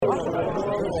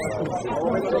Hello,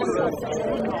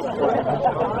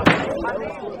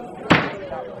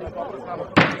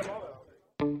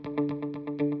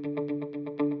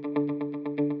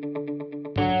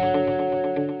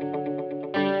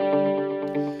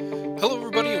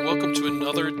 everybody, and welcome to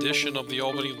another edition of the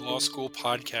Albany Law School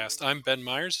podcast. I'm Ben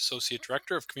Myers, Associate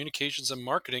Director of Communications and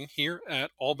Marketing here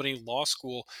at Albany Law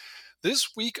School.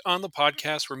 This week on the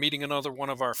podcast, we're meeting another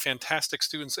one of our fantastic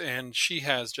students, and she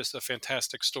has just a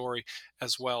fantastic story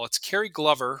as well. It's Carrie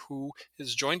Glover, who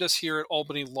has joined us here at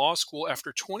Albany Law School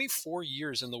after 24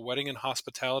 years in the wedding and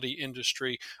hospitality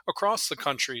industry across the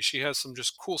country. She has some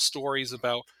just cool stories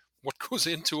about what goes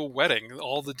into a wedding,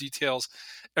 all the details,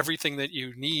 everything that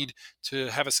you need to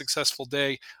have a successful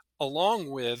day, along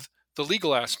with the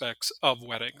legal aspects of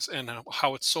weddings and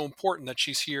how it's so important that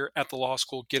she's here at the law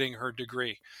school getting her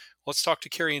degree. Let's talk to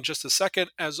Carrie in just a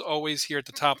second. As always, here at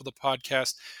the top of the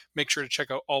podcast, make sure to check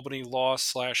out Albany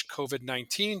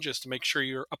Law/COVID-19 just to make sure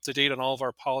you're up to date on all of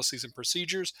our policies and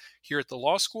procedures here at the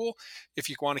law school. If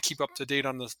you want to keep up to date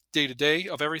on the day-to-day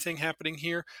of everything happening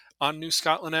here on New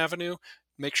Scotland Avenue,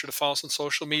 make sure to follow us on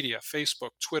social media,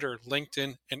 Facebook, Twitter,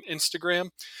 LinkedIn, and Instagram.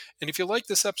 And if you like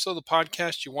this episode of the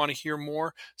podcast, you want to hear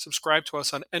more, subscribe to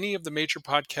us on any of the major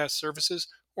podcast services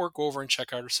or go over and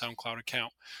check out our SoundCloud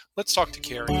account. Let's talk to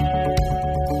Carrie.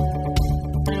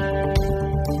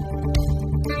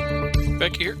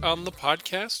 Back here on the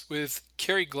podcast with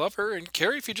Carrie Glover. And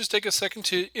Carrie, if you just take a second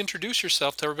to introduce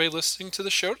yourself to everybody listening to the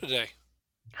show today.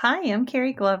 Hi, I'm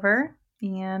Carrie Glover,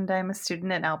 and I'm a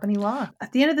student at Albany Law.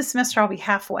 At the end of the semester, I'll be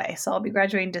halfway, so I'll be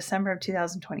graduating December of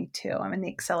 2022. I'm in the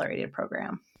accelerated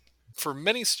program. For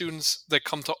many students that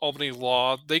come to Albany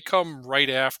Law, they come right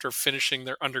after finishing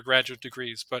their undergraduate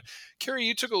degrees. But Carrie,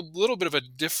 you took a little bit of a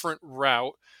different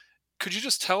route. Could you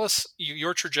just tell us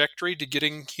your trajectory to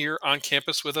getting here on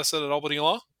campus with us at Albany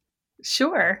Law?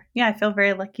 Sure. Yeah, I feel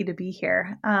very lucky to be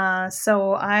here.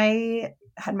 So I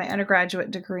had my undergraduate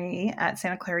degree at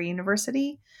Santa Clara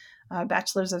University,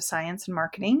 Bachelor's of Science in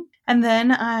Marketing. And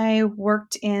then I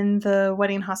worked in the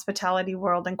wedding hospitality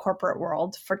world and corporate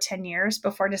world for 10 years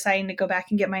before deciding to go back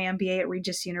and get my MBA at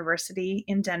Regis University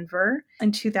in Denver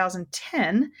in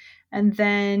 2010. And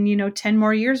then, 10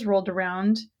 more years rolled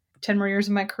around. 10 more years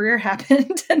of my career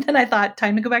happened. And then I thought,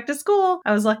 time to go back to school.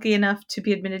 I was lucky enough to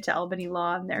be admitted to Albany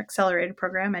Law in their accelerated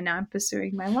program, and now I'm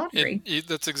pursuing my law degree. And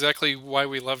that's exactly why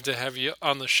we love to have you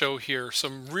on the show here.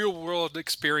 Some real world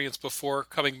experience before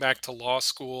coming back to law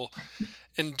school.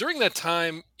 And during that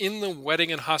time in the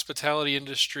wedding and hospitality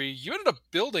industry, you ended up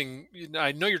building,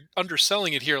 I know you're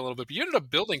underselling it here a little bit, but you ended up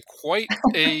building quite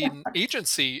an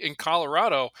agency in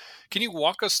Colorado. Can you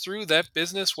walk us through that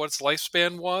business, what its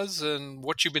lifespan was, and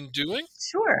what you've been doing?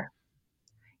 Sure.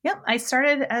 Yep. I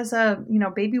started as a,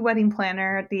 baby wedding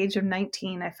planner at the age of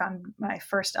 19. I found my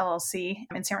first LLC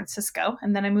in San Francisco,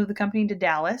 and then I moved the company to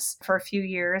Dallas for a few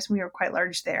years. We were quite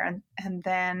large there. And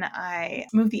then I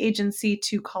moved the agency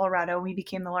to Colorado. We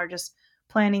became the largest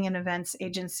planning and events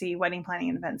agency, wedding planning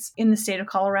and events in the state of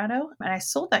Colorado. And I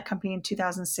sold that company in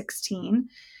 2016.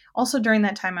 Also during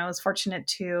that time, I was fortunate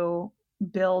to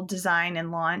build, design,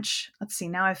 and launch. Let's see,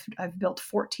 now I've built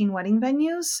 14 wedding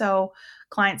venues. So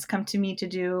clients come to me to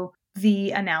do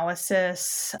the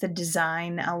analysis, the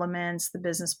design elements, the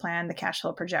business plan, the cash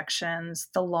flow projections,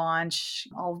 the launch,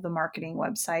 all of the marketing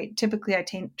website. Typically, I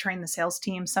train the sales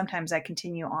team. Sometimes I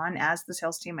continue on as the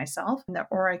sales team myself,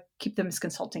 or I keep them as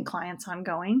consulting clients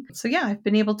ongoing. So yeah, I've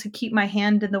been able to keep my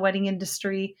hand in the wedding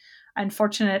industry. I'm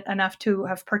fortunate enough to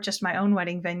have purchased my own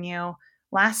wedding venue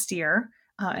last year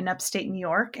in upstate New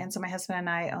York. And so my husband and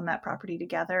I own that property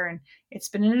together, and it's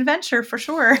been an adventure for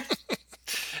sure.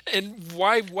 And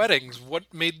why weddings?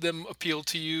 What made them appeal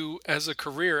to you as a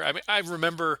career? I mean, I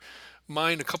remember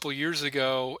mine a couple of years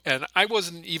ago, and I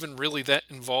wasn't even really that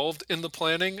involved in the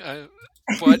planning,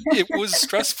 but it was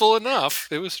stressful enough.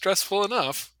 It was stressful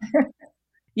enough.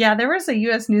 Yeah, there was a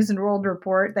U.S. News and World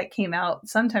Report that came out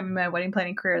sometime in my wedding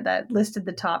planning career that listed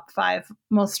the top 5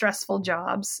 most stressful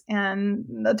jobs. And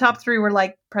the top 3 were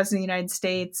like President of the United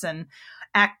States and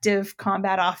active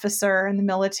combat officer in the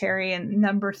military. And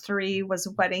number 3 was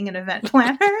wedding and event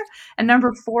planner. And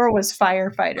number 4 was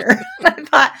firefighter. I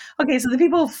thought, okay, so the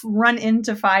people who run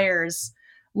into fires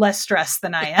less stressed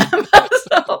than I am.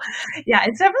 So yeah,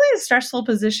 it's definitely a stressful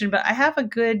position, but I have a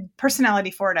good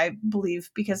personality for it, I believe,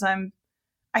 because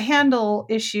I handle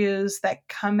issues that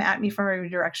come at me from every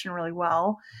direction really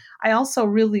well. I also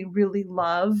really, really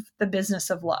love the business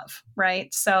of love,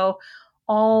 right? So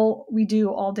all we do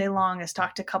all day long is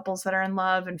talk to couples that are in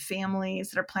love and families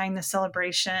that are planning the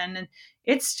celebration. And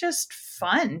it's just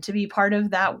fun to be part of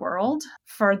that world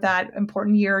for that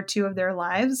important year or two of their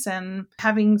lives, and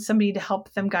having somebody to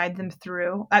help them guide them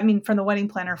through. I mean, from the wedding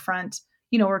planner front,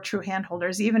 we're true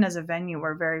handholders. Even as a venue,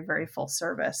 we're very, very full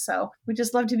service. So we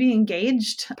just love to be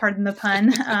engaged, pardon the pun,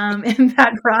 in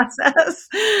that process,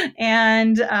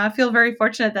 and feel very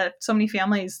fortunate that so many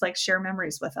families share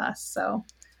memories with us. So.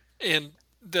 And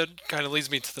that kind of leads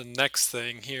me to the next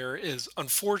thing here is,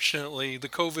 unfortunately, the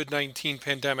COVID-19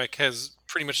 pandemic has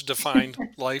pretty much defined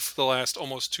life the last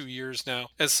almost 2 years now.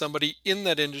 As somebody in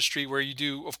that industry where you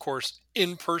do, of course,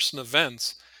 in-person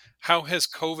events, how has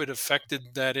COVID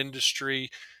affected that industry,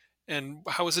 and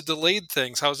how has it delayed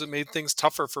things? How has it made things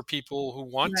tougher for people who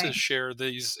want to Right. share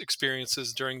these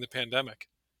experiences during the pandemic?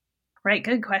 Right.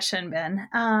 Good question, Ben.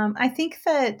 I think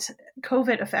that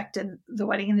COVID affected the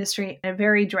wedding industry in a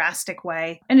very drastic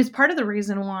way. And it's part of the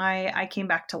reason why I came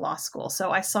back to law school.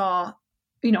 So I saw,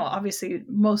 obviously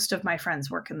most of my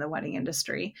friends work in the wedding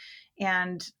industry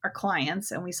and our clients,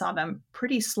 and we saw them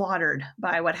pretty slaughtered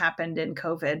by what happened in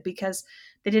COVID because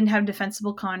they didn't have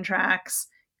defensible contracts.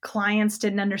 Clients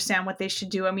didn't understand what they should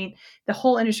do. I mean, the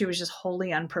whole industry was just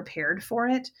wholly unprepared for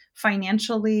it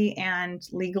financially and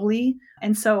legally.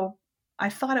 And so I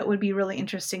thought it would be really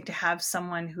interesting to have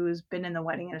someone who's been in the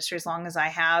wedding industry as long as I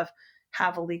have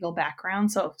a legal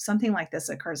background. So if something like this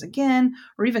occurs again,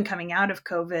 or even coming out of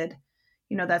COVID,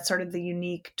 that's sort of the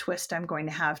unique twist I'm going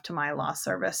to have to my law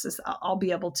service is I'll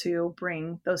be able to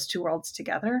bring those two worlds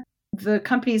together. The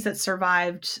companies that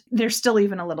survived, they're still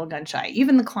even a little gun shy.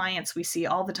 Even the clients we see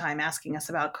all the time asking us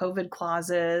about COVID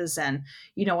clauses and,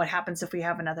 what happens if we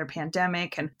have another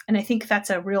pandemic. And I think that's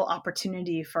a real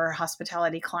opportunity for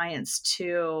hospitality clients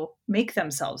to make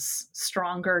themselves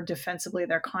stronger defensively,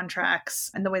 their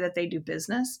contracts and the way that they do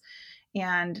business.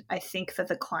 And I think that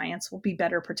the clients will be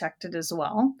better protected as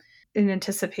well in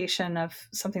anticipation of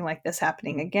something like this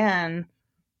happening again,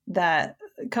 that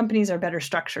companies are better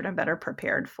structured and better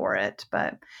prepared for it.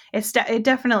 But it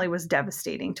definitely was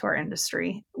devastating to our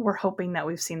industry. We're hoping that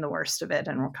we've seen the worst of it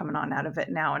and we're coming on out of it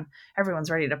now, and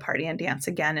everyone's ready to party and dance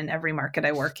again in every market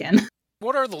I work in.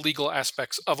 What are the legal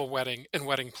aspects of a wedding and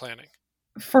wedding planning?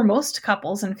 For most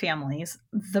couples and families,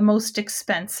 the most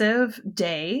expensive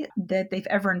day that they've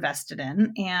ever invested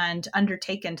in and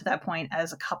undertaken to that point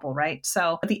as a couple, right?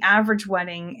 So the average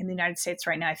wedding in the United States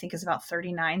right now, I think, is about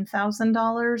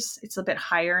 $39,000. It's a bit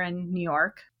higher in New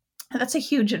York. That's a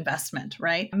huge investment,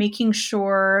 right? Making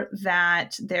sure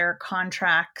that their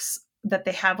contracts that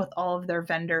they have with all of their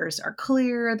vendors are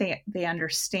clear. They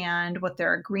understand what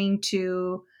they're agreeing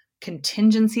to.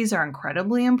 Contingencies are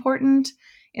incredibly important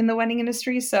in the wedding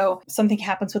industry. So something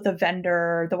happens with a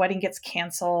vendor, the wedding gets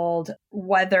canceled,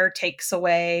 weather takes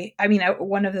away. I mean,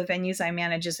 one of the venues I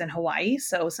manage is in Hawaii.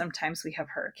 So sometimes we have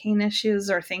hurricane issues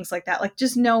or things like that.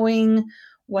 Just knowing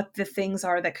what the things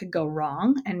are that could go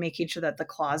wrong and making sure that the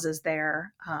clauses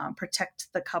there protect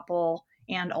the couple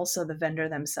and also the vendor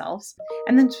themselves.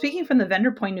 And then speaking from the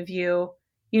vendor point of view,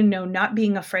 not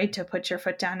being afraid to put your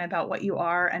foot down about what you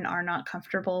are and are not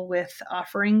comfortable with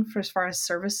offering for as far as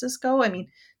services go. I mean,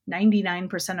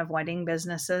 99% of wedding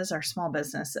businesses are small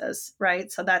businesses,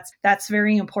 right? So that's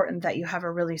very important that you have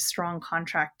a really strong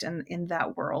contract in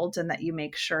that world, and that you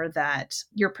make sure that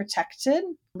you're protected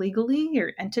legally,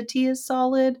 your entity is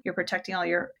solid, you're protecting all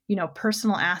your,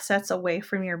 personal assets away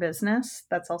from your business.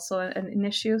 That's also an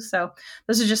issue. So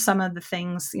those are just some of the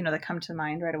things, that come to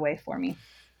mind right away for me.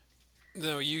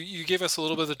 No, you gave us a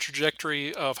little bit of the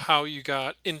trajectory of how you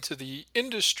got into the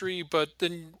industry, but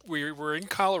then we were in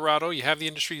Colorado. You have the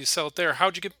industry, you sell it there.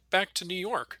 How'd you get back to New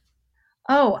York?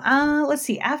 Oh, let's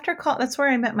see. That's where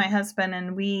I met my husband,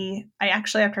 and I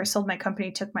actually, after I sold my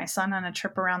company, took my son on a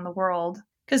trip around the world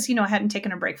because I hadn't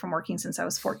taken a break from working since I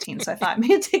was 14. So I thought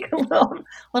maybe take a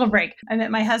little break. I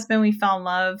met my husband. We fell in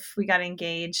love. We got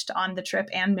engaged on the trip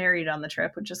and married on the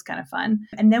trip, which is kind of fun.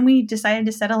 And then we decided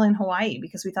to settle in Hawaii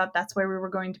because we thought that's where we were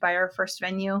going to buy our first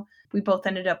venue. We both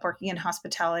ended up working in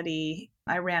hospitality.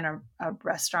 I ran a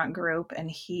restaurant group,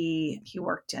 and he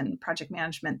worked in project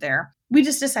management there. We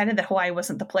just decided that Hawaii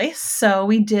wasn't the place. So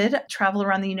we did travel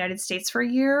around the United States for a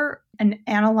year and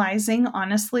analyzing,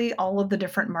 honestly, all of the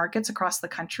different markets across the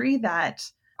country that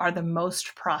are the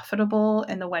most profitable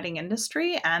in the wedding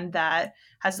industry and that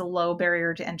has a low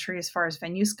barrier to entry as far as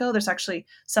venues go. There's actually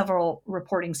several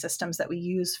reporting systems that we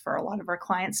use for a lot of our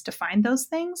clients to find those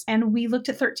things. And we looked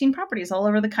at 13 properties all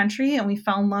over the country, and we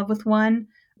fell in love with one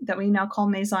that we now call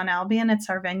Maison Albion. It's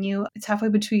our venue. It's halfway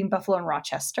between Buffalo and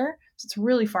Rochester. So it's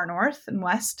really far north and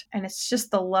west. And it's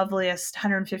just the loveliest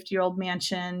 150-year-old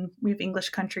mansion. We have English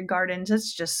country gardens.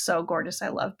 It's just so gorgeous. I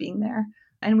love being there.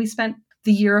 And we spent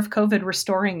the year of COVID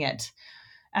restoring it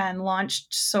and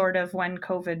launched sort of when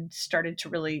COVID started to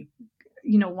really,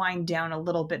 wind down a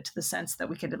little bit to the sense that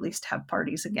we could at least have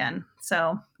parties again.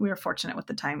 So we were fortunate with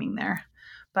the timing there.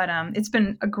 But it's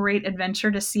been a great adventure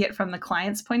to see it from the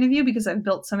client's point of view because I've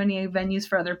built so many venues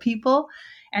for other people.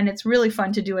 And it's really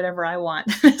fun to do whatever I want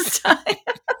this time.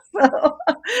 So.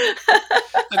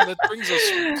 And that brings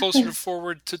us closer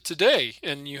forward to today.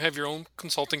 And you have your own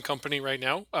consulting company right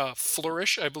now.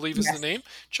 Flourish, I believe, is the Yes, name.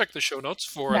 Check the show notes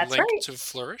for a that's link right. to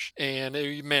Flourish. And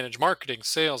you manage marketing,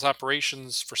 sales,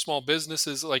 operations for small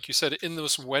businesses, like you said, in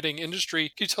this wedding industry.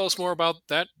 Can you tell us more about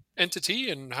that entity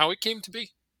and how it came to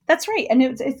be? That's right. And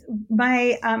it's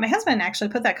my husband actually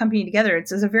put that company together.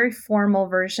 It's a very formal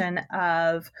version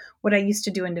of what I used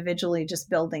to do individually, just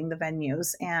building the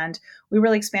venues. And we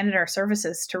really expanded our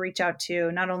services to reach out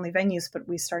to not only venues, but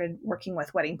we started working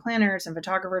with wedding planners and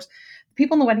photographers.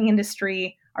 People in the wedding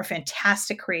industry are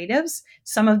fantastic creatives.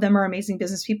 Some of them are amazing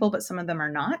business people, but some of them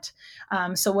are not.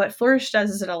 So what Flourish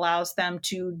does is it allows them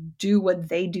to do what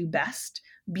they do best,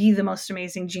 be the most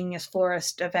amazing genius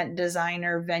florist, event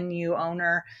designer, venue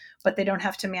owner, but they don't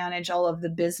have to manage all of the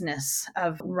business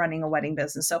of running a wedding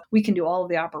business. So we can do all of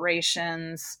the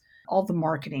operations, all the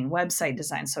marketing, website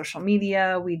design, social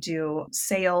media. We do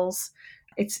sales.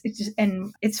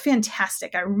 It's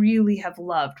fantastic. I really have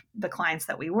loved the clients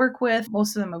that we work with.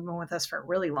 Most of them have been with us for a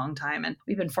really long time, and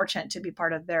we've been fortunate to be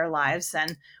part of their lives.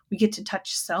 And we get to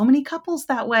touch so many couples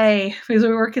that way because we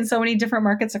work in so many different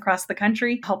markets across the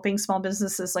country, helping small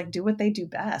businesses like do what they do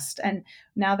best. And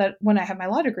now that when I have my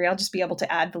law degree, I'll just be able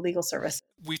to add the legal service.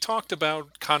 We talked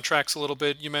about contracts a little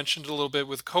bit. You mentioned it a little bit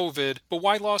with COVID, but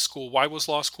why law school? Why was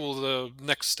law school the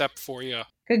next step for you?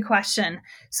 Good question.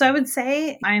 So I would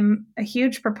say I'm a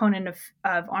huge proponent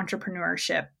of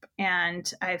entrepreneurship,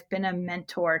 and I've been a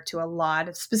mentor to a lot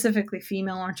of specifically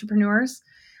female entrepreneurs.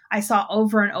 I saw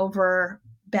over and over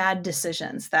bad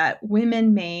decisions that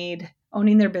women made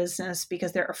owning their business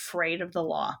because they're afraid of the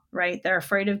law, right? They're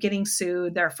afraid of getting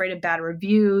sued. They're afraid of bad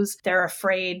reviews. They're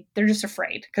just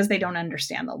afraid because they don't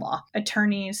understand the law.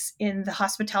 Attorneys in the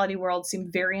hospitality world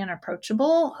seem very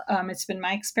unapproachable. It's been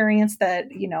my experience that,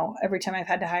 every time I've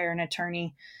had to hire an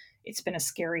attorney, it's been a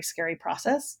scary, scary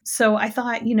process. So I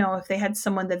thought, if they had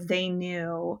someone that they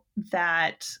knew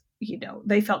that,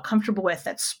 they felt comfortable with,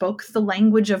 that spoke the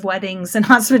language of weddings and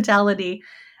hospitality,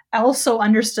 also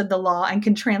understood the law and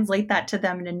can translate that to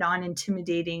them in a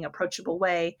non-intimidating, approachable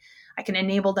way, I can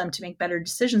enable them to make better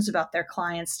decisions about their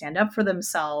clients, stand up for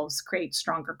themselves, create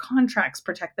stronger contracts,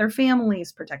 protect their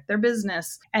families, protect their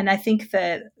business. And I think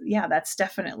that, that's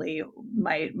definitely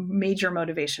my major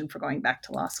motivation for going back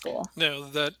to law school. Now,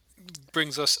 that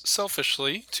brings us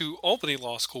selfishly to Albany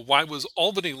Law School. Why was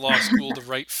Albany Law School the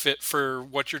right fit for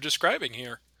what you're describing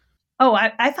here? Oh,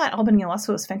 I thought Albany Law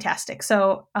School was fantastic.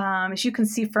 So, as you can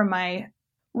see from my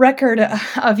record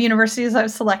of universities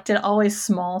I've selected, always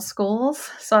small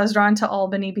schools. So I was drawn to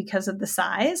Albany because of the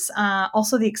size.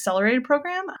 Also, the accelerated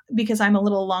program, because I'm a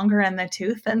little longer in the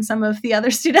tooth than some of the other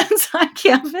students on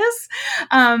campus.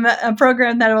 A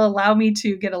program that will allow me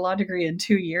to get a law degree in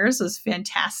 2 years was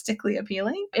fantastically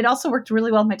appealing. It also worked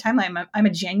really well with my timeline. I'm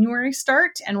a January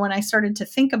start. And when I started to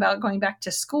think about going back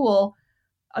to school,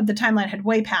 the timeline had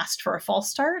way passed for a fall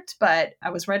start, but I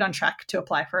was right on track to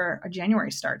apply for a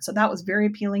January start. So that was very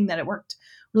appealing that it worked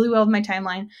really well with my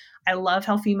timeline. I love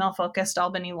how female focused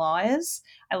Albany Law is.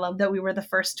 I love that we were the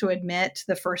first to admit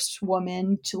the first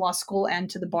woman to law school and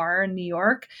to the bar in New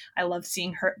York. I love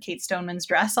seeing Kate Stoneman's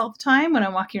dress all the time when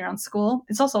I'm walking around school.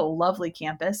 It's also a lovely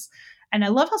campus. And I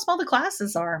love how small the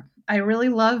classes are. I really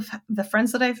love the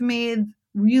friends that I've made,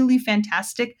 really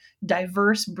fantastic,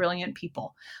 diverse, brilliant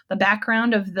people. The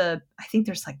background of I think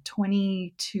there's like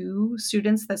 22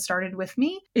 students that started with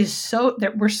me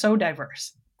that we're so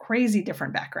diverse, crazy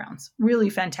different backgrounds, really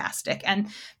fantastic. And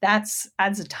adds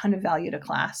a ton of value to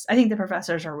class. I think the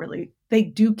professors they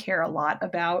do care a lot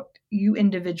about you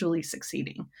individually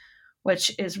succeeding,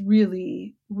 which is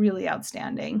really, really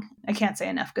outstanding. I can't say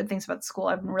enough good things about the school.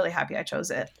 I'm really happy I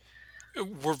chose it.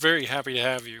 We're very happy to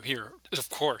have you here. Of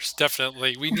course,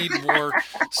 definitely. We need more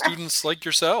students like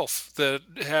yourself that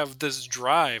have this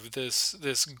drive,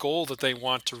 this goal that they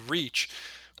want to reach.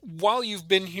 While you've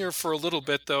been here for a little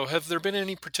bit, though, have there been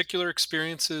any particular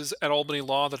experiences at Albany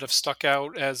Law that have stuck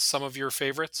out as some of your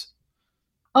favorites?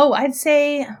 Oh, I'd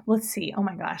say, let's see. Oh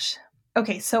my gosh.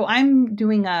 Okay, so I'm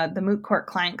doing the Moot Court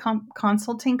Client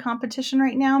Consulting competition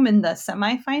right now. I'm in the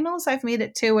semifinals. I've made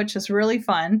it to, which is really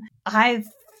fun. I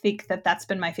think that that's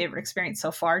been my favorite experience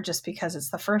so far, just because it's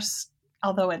the first,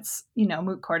 although it's,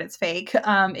 moot court, it's fake.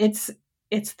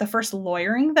 It's the first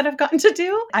lawyering that I've gotten to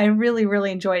do. I really,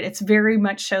 really enjoyed it. It's very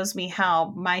much shows me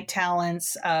how my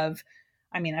talents of,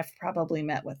 I've probably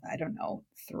met with, I don't know,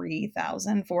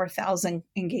 3,000, 4,000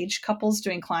 engaged couples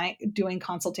doing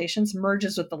consultations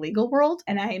merges with the legal world.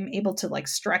 And I'm able to like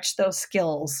stretch those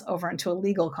skills over into a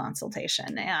legal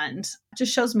consultation. And it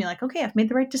just shows me like, okay, I've made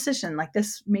the right decision. Like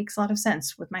this makes a lot of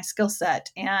sense with my skill set.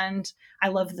 And I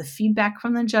love the feedback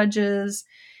from the judges.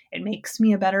 It makes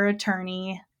me a better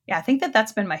attorney. Yeah, I think that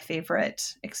that's been my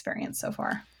favorite experience so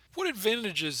far. What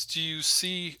advantages do you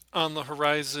see on the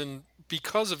horizon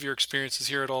because of your experiences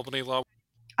here at Albany Law?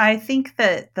 I think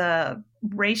that the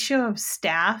ratio of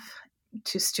staff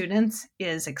to students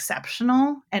is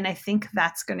exceptional. And I think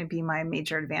that's going to be my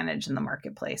major advantage in the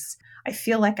marketplace. I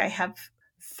feel like I have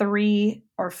 3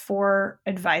 or 4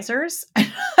 advisors.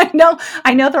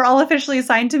 I know they're all officially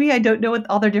assigned to me. I don't know what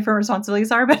all their different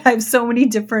responsibilities are, but I have so many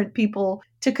different people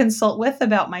to consult with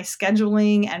about my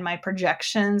scheduling and my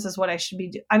projections is what I should be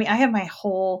doing. I have my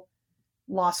whole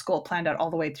law school planned out all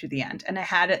the way through the end. And I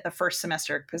had it the first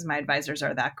semester because my advisors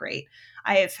are that great.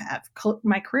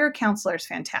 My career counselor is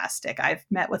fantastic. I've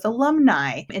met with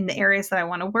alumni in the areas that I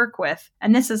want to work with.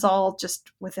 And this is all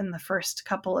just within the first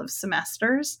couple of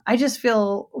semesters. I just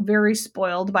feel very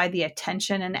spoiled by the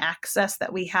attention and access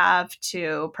that we have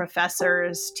to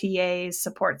professors, TAs,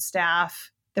 support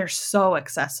staff. They're so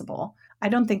accessible. I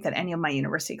don't think that any of my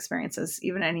university experiences,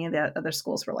 even any of the other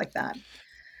schools, were like that.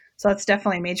 So that's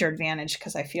definitely a major advantage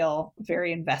because I feel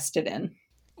very invested in.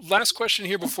 Last question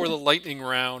here before the lightning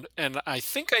round, and I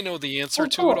think I know the answer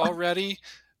to it Cool. already,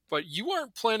 but you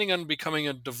aren't planning on becoming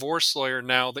a divorce lawyer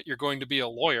now that you're going to be a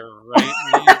lawyer,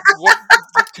 right?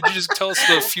 Could you just tell us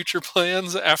the future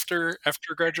plans after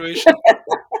graduation?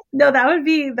 No, that would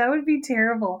be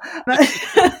terrible.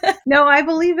 No, I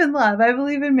believe in love. I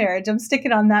believe in marriage. I'm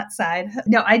sticking on that side.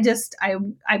 No,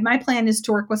 my plan is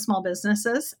to work with small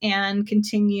businesses and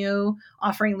continue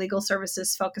offering legal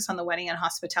services focused on the wedding and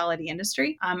hospitality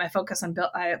industry. I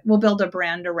will build a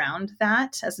brand around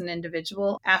that as an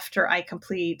individual after I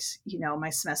complete, my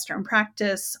semester in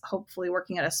practice, hopefully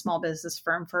working at a small business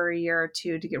firm for a year or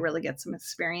two to really get some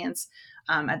experience.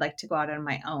 I'd like to go out on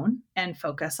my own and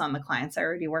focus on the clients I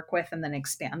already work with and then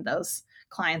expand those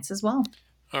clients as well.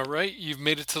 All right, you've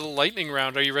made it to the lightning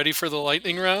round. Are you ready for the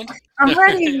lightning round? I'm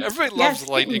ready. Everybody loves Yes.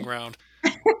 the lightning round.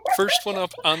 First one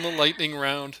up on the lightning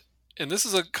round, and this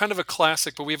is a kind of a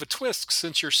classic, but we have a twist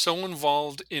since you're so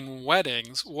involved in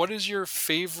weddings. What is your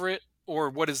favorite, or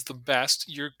what is the best?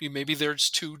 Maybe there's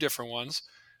 2 different ones.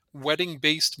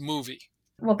 Wedding-based movie.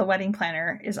 Well, The Wedding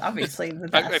Planner is obviously the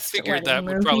best I figured wedding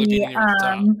that would probably be movie. near the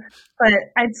top. But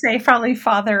I'd say probably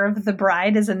Father of the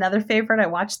Bride is another favorite. I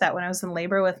watched that when I was in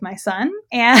labor with my son,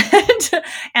 and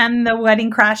and The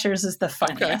Wedding Crashers is the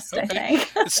funniest. Okay. I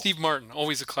think. It's Steve Martin,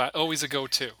 always a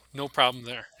go-to. No problem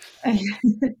there.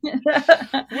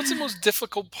 What's the most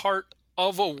difficult part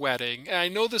of a wedding? And I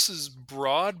know this is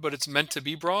broad, but it's meant to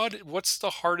be broad. What's the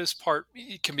hardest part?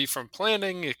 It can be from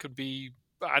planning. It could be,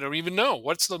 I don't even know.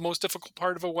 What's the most difficult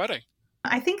part of a wedding?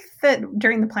 I think that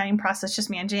during the planning process, just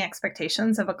managing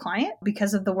expectations of a client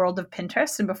because of the world of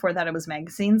Pinterest. And before that, it was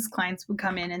magazines. Clients would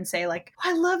come in and say like, oh,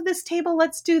 I love this table.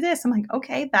 Let's do this. I'm like,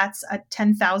 okay, that's a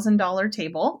 $10,000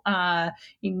 table.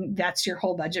 That's your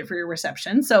whole budget for your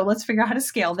reception. So let's figure out how to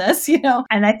scale this,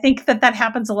 And I think that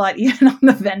happens a lot even on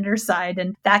the vendor side.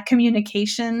 And that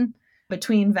communication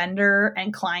between vendor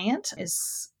and client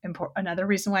is important. Another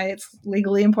reason why it's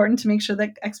legally important to make sure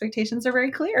that expectations are very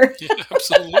clear. Yeah,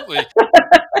 absolutely.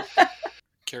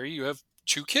 Carrie, you have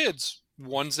 2 kids.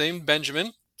 One's named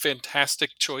Benjamin.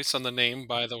 Fantastic choice on the name,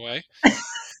 by the way.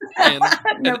 And,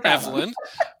 No and Evelyn.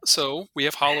 So we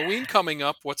have Halloween coming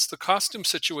up. What's the costume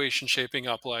situation shaping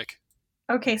up like?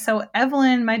 Okay, so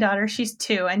Evelyn, my daughter, she's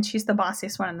 2 and she's the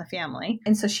bossiest one in the family.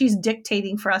 And so she's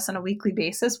dictating for us on a weekly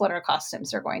basis what our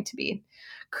costumes are going to be.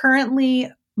 Currently,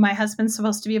 my husband's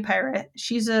supposed to be a pirate.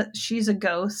 She's a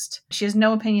ghost. She has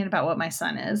no opinion about what my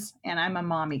son is, and I'm a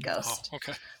mommy ghost. Oh,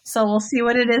 okay. So we'll see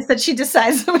what it is that she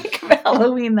decides the week of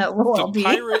Halloween that we'll all be. The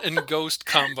pirate and ghost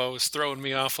combo is throwing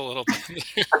me off a little bit.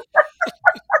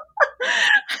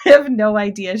 I have no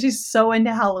idea. She's so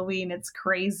into Halloween. It's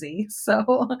crazy.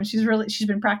 So she's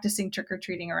been practicing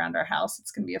trick-or-treating around our house.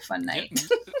 It's going to be a fun night.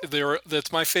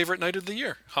 That's my favorite night of the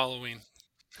year, Halloween.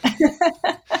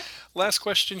 Last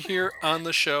question here on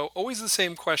the show. Always the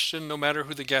same question, no matter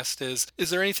who the guest is. Is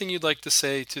there anything you'd like to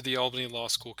say to the Albany Law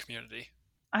School community?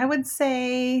 I would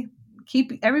say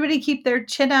keep their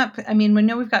chin up. We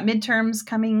know we've got midterms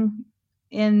coming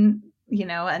in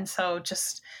and so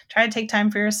just try to take time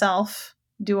for yourself,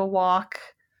 do a walk,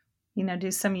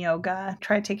 do some yoga,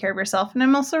 try to take care of yourself. And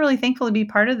I'm also really thankful to be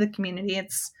part of the community.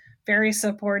 It's very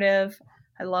supportive.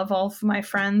 I love all of my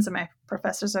friends, and my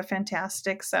professors are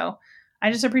fantastic. So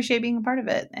I just appreciate being a part of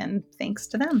it, and thanks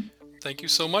to them. Thank you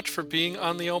so much for being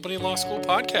on the Albany Law School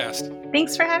podcast.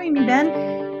 Thanks for having me,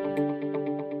 Ben.